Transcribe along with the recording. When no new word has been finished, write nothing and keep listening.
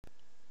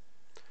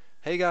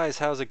Hey guys,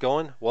 how's it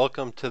going?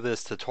 Welcome to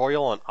this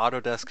tutorial on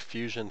Autodesk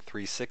Fusion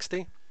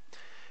 360.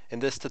 In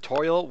this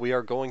tutorial, we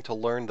are going to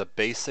learn the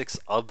basics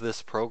of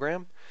this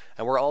program,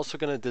 and we're also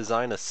going to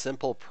design a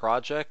simple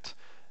project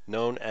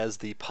known as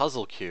the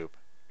puzzle cube.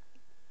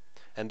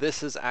 And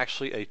this is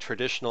actually a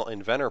traditional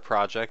Inventor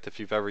project if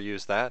you've ever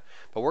used that,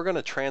 but we're going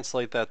to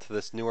translate that to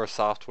this newer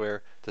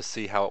software to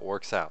see how it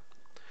works out.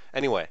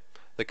 Anyway,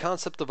 the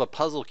concept of a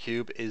puzzle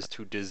cube is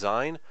to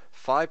design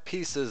 5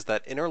 pieces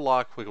that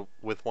interlock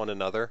with one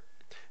another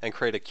and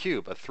create a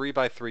cube, a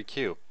 3x3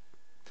 cube.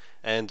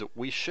 And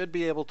we should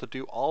be able to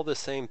do all the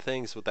same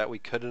things that we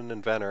could in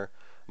Inventor,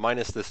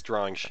 minus this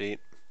drawing sheet,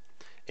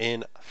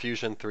 in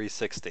Fusion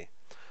 360.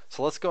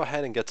 So let's go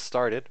ahead and get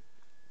started.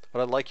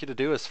 What I'd like you to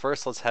do is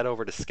first let's head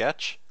over to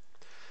Sketch,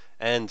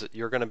 and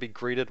you're going to be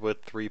greeted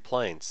with 3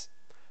 planes.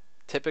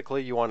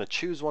 Typically you want to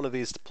choose one of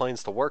these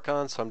planes to work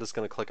on, so I'm just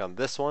going to click on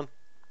this one,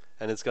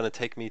 and it's going to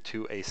take me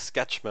to a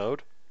sketch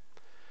mode.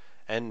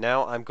 And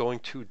now I'm going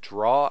to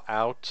draw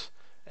out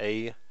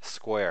a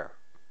square.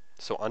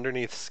 So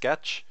underneath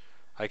Sketch,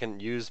 I can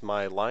use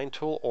my line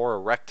tool or a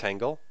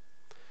rectangle,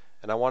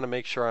 and I want to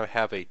make sure I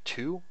have a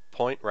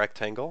 2-point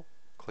rectangle.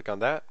 Click on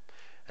that,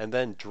 and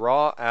then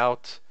draw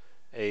out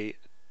a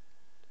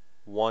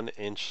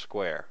 1-inch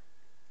square.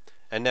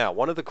 And now,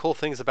 one of the cool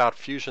things about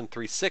Fusion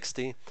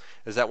 360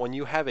 is that when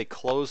you have a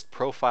closed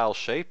profile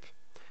shape,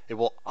 it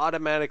will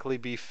automatically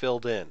be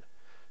filled in.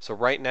 So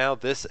right now,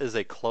 this is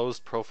a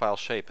closed profile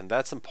shape, and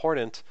that's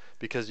important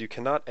because you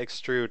cannot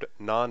extrude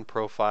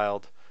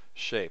non-profiled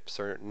shapes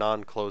or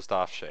non-closed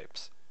off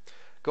shapes.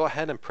 Go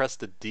ahead and press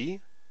the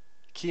D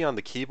key on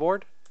the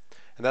keyboard,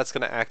 and that's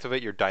going to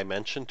activate your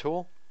dimension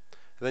tool.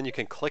 And then you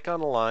can click on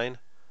a line,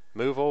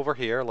 move over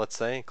here, let's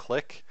say,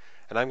 click,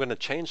 and I'm going to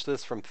change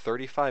this from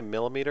 35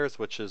 millimeters,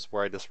 which is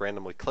where I just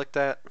randomly clicked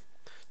at,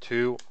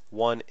 to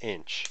 1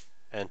 inch.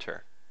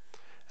 Enter.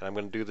 And I'm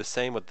going to do the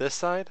same with this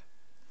side,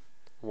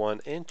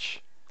 1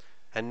 inch.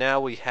 And now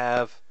we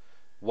have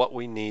what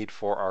we need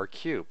for our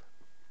cube.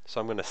 So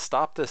I'm going to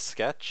stop this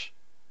sketch.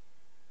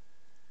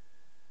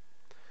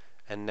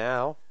 And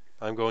now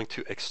I'm going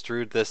to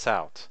extrude this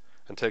out.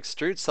 And to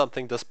extrude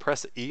something, just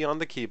press E on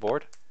the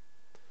keyboard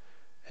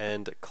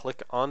and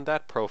click on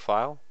that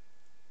profile.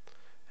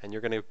 And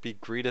you're going to be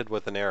greeted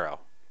with an arrow.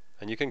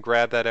 And you can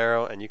grab that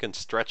arrow and you can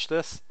stretch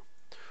this,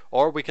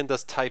 or we can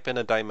just type in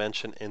a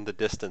dimension in the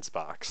distance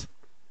box.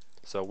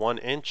 So 1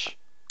 inch,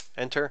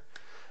 enter,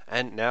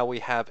 and now we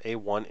have a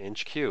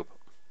 1-inch cube.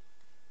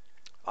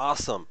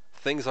 Awesome,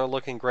 things are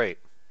looking great.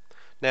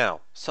 Now,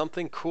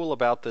 something cool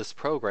about this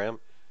program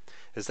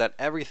is that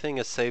everything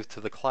is saved to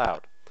the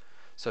cloud.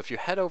 So if you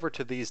head over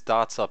to these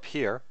dots up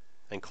here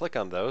and click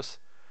on those,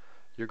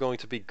 you're going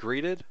to be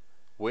greeted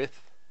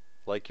with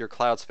like your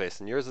cloud space,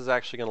 and yours is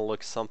actually going to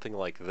look something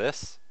like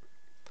this.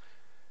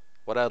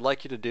 What I'd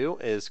like you to do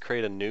is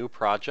create a new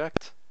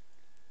project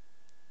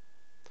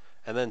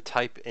and then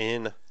type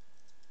in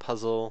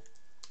puzzle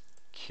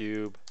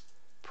cube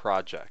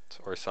project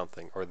or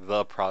something, or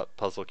the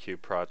puzzle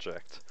cube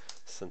project,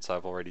 since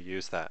I've already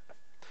used that.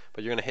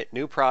 But you're going to hit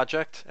new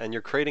project, and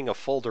you're creating a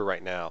folder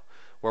right now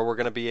where we're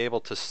going to be able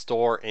to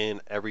store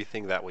in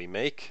everything that we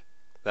make.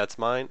 That's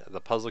mine,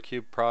 the puzzle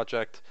cube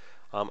project.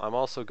 I'm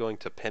also going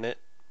to pin it,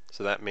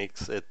 so that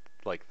makes it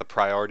like the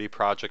priority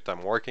project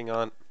I'm working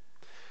on.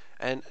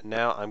 And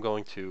now I'm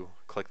going to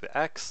click the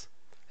X,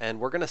 and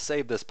we're going to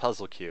save this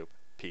puzzle cube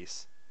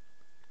piece.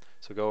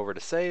 So go over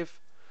to save,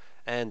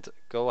 and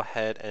go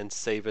ahead and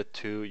save it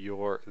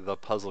to the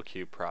puzzle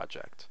cube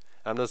project.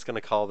 I'm just going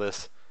to call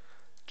this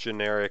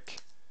generic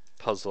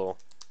puzzle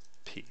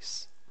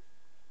piece,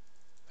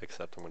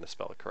 except I'm going to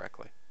spell it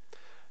correctly.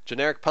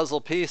 Generic puzzle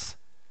piece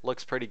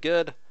looks pretty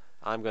good.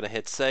 I'm going to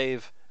hit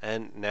save,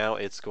 and now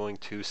it's going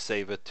to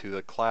save it to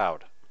the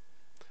cloud.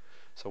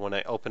 So when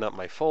I open up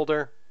my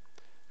folder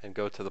and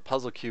go to the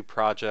puzzle cube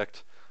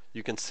project,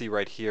 you can see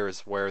right here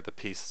is where the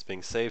piece is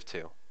being saved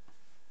to.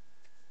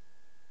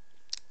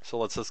 So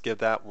let's just give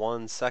that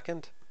 1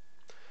 second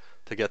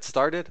to get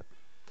started,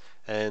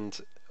 and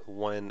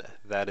when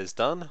that is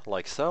done,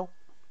 like so,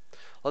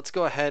 let's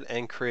go ahead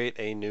and create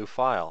a new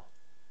file.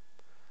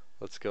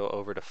 Let's go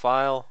over to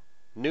File,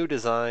 New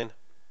Design,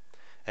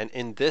 and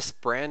in this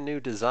brand new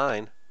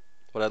design,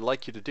 what I'd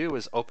like you to do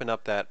is open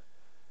up that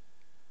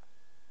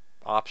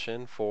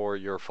option for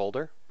your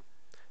folder,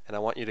 and I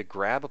want you to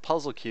grab a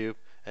puzzle cube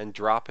and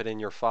drop it in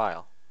your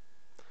file.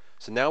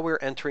 So now we're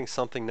entering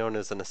something known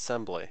as an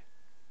assembly.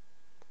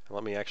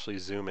 Let me actually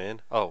zoom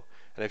in. Oh,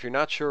 and if you're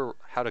not sure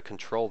how to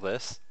control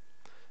this,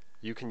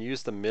 you can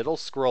use the middle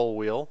scroll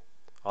wheel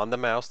on the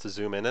mouse to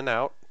zoom in and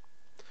out.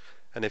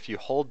 And if you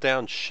hold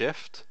down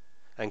Shift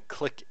and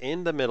click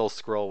in the middle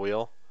scroll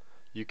wheel,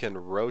 you can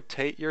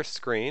rotate your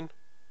screen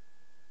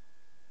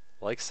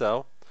like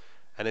so.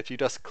 And if you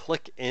just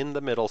click in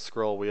the middle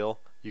scroll wheel,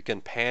 you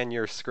can pan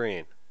your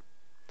screen.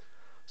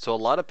 So a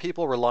lot of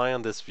people rely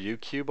on this view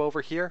cube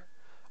over here.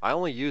 I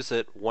only use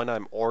it when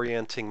I'm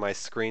orienting my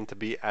screen to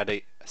be at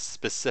a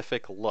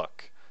specific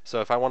look.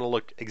 So if I want to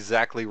look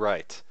exactly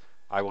right,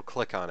 I will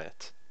click on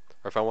it.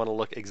 or if I want to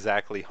look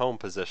exactly home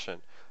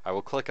position, I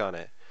will click on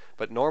it.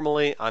 But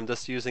normally I'm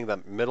just using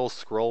the middle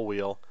scroll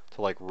wheel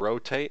to like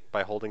rotate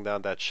by holding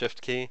down that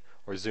shift key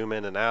or zoom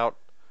in and out,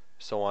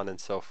 so on and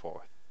so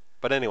forth.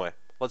 But anyway,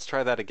 let's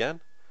try that again.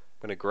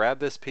 I'm going to grab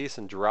this piece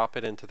and drop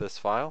it into this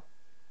file.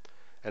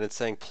 And it's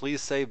saying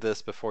please save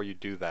this before you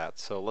do that.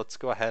 So let's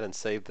go ahead and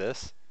save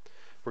this.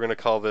 We're going to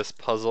call this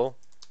puzzle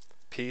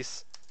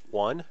piece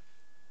 1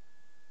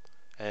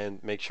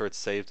 and make sure it's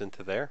saved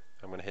into there.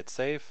 I'm going to hit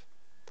save.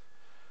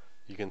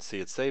 You can see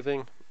it's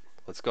saving.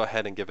 Let's go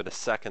ahead and give it a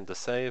second to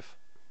save.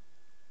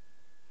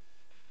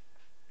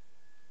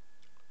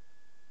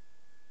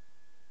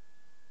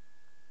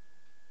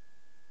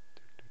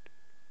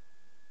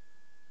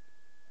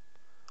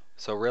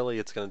 So really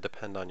it's going to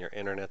depend on your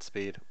internet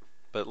speed,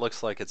 but it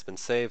looks like it's been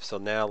saved. So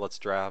now let's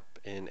drop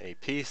in a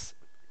piece.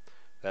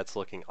 That's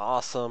looking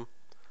awesome.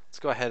 Let's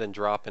go ahead and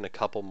drop in a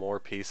couple more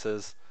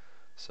pieces.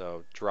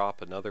 So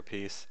drop another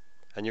piece,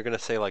 and you're going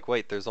to say like,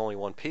 wait, there's only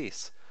one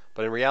piece.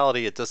 But in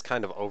reality, it just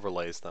kind of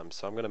overlays them.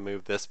 So I'm going to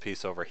move this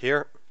piece over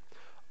here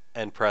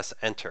and press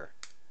enter.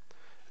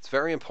 It's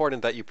very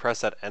important that you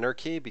press that enter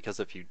key, because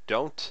if you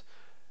don't,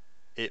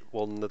 it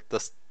will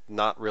just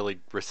not really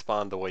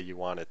respond the way you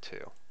want it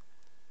to.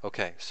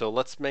 Okay, so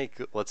let's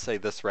say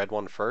this red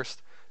one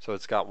first. So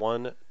it's got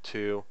 1,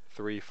 2,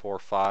 3, 4,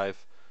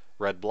 5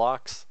 red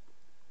blocks.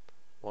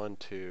 1,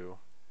 2,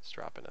 let's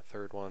drop in a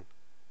third one.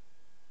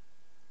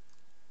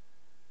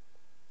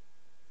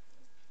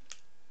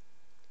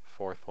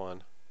 Fourth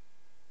one.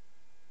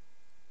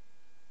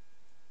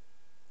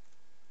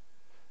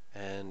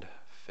 And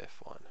fifth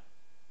one.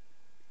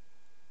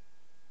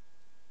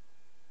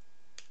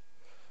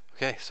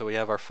 Okay, so we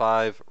have our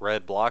 5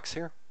 red blocks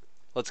here.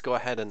 Let's go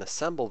ahead and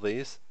assemble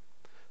these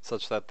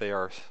such that they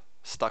are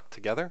stuck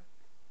together.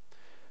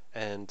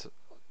 And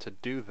to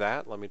do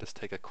that, let me just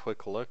take a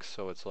quick look.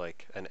 So it's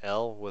like an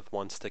L with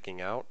one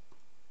sticking out.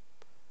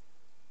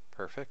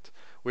 Perfect.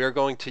 We are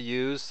going to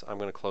use, I'm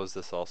going to close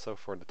this also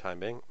for the time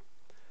being,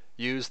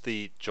 use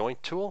the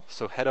joint tool.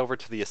 So head over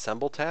to the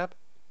assemble tab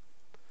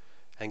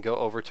and go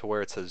over to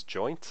where it says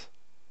joint.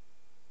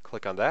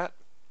 Click on that.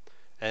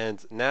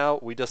 And now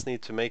we just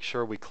need to make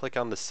sure we click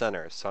on the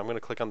center. So I'm going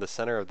to click on the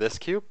center of this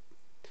cube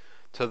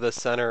to the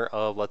center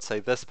of, let's say,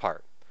 this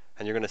part.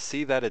 And you're going to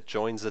see that it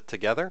joins it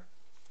together.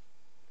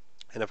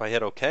 And if I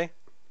hit OK,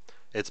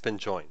 it's been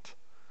joined.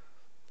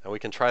 And we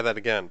can try that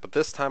again. But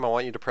this time I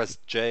want you to press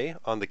J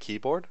on the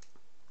keyboard.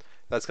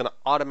 That's going to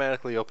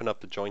automatically open up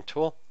the joint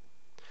tool.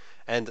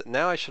 And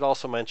now I should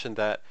also mention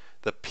that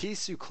the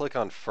piece you click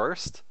on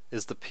first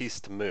is the piece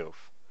to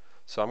move.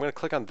 So I'm going to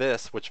click on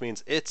this, which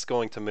means it's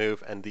going to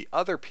move and the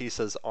other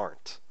pieces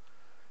aren't.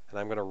 And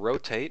I'm going to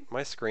rotate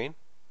my screen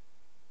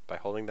by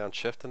holding down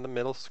Shift in the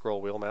middle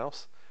scroll wheel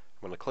mouse.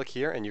 I'm going to click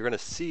here and you're going to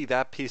see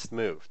that piece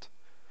moved.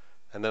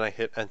 And then I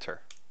hit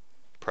enter.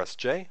 Press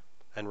J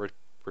and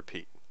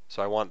repeat.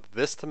 So I want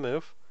this to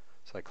move,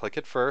 so I click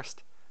it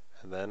first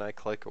and then I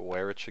click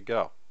where it should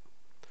go.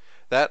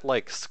 That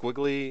like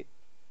squiggly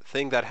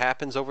thing that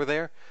happens over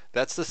there,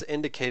 that's just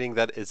indicating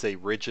that it's a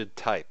rigid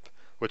type,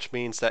 which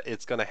means that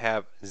it's going to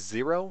have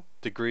 0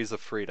 degrees of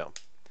freedom,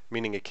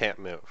 meaning it can't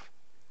move.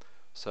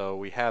 So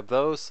we have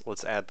those.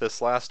 Let's add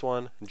this last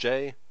one,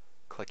 J,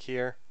 click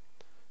here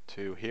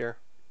to here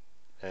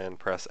and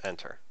press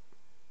enter.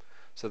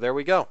 So there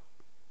we go.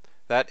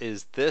 That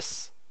is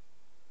this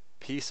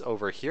piece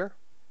over here.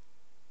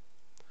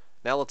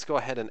 Now let's go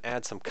ahead and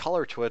add some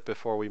color to it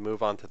before we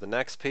move on to the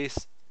next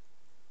piece.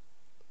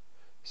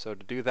 So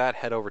to do that,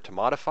 head over to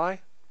Modify,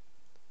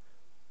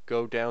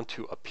 go down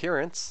to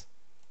Appearance,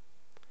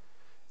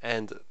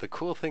 and the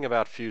cool thing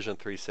about Fusion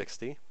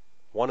 360,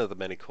 one of the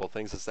many cool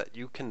things, is that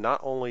you can not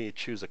only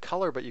choose a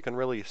color, but you can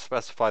really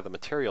specify the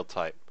material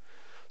type.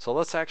 So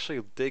let's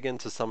actually dig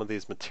into some of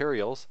these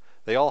materials.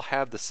 They all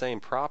have the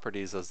same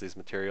properties as these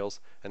materials,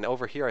 and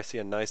over here I see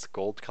a nice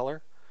gold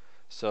color.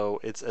 So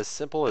it's as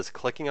simple as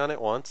clicking on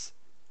it once,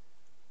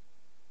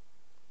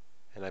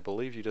 and I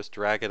believe you just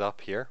drag it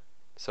up here.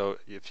 So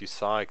if you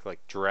saw, I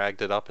like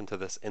dragged it up into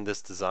this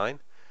design,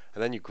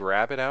 and then you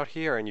grab it out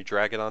here and you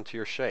drag it onto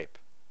your shape.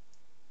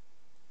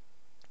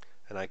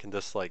 And I can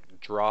just like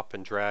drop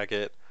and drag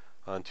it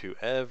onto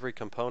every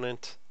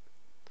component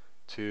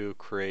to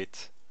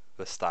create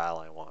the style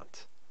I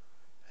want.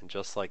 And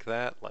just like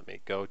that, let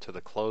me go to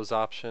the close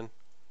option.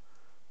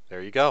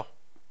 There you go.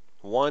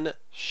 One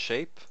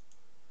shape.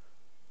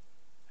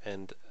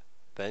 And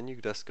then you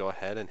just go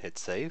ahead and hit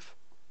save.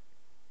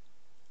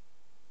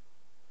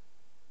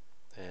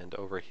 And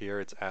over here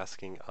it's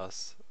asking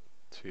us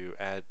to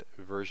add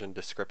version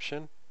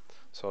description.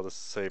 So I'll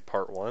just say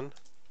part 1.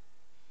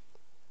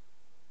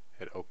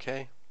 Hit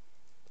OK.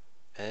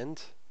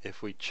 And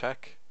if we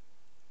check,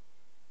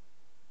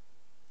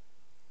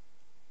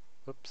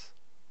 whoops,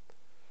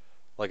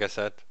 like I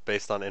said,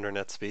 based on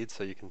internet speed,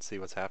 so you can see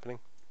what's happening.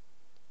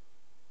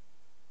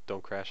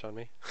 Don't crash on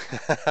me.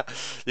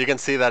 You can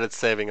see that it's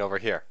saving over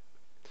here.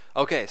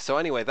 Okay, so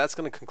anyway, that's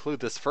going to conclude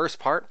this first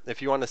part. If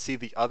you want to see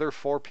the other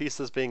 4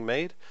 pieces being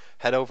made,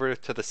 head over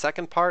to the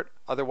second part.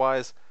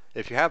 Otherwise,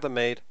 If you have them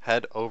made,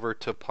 head over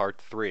to part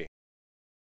 3.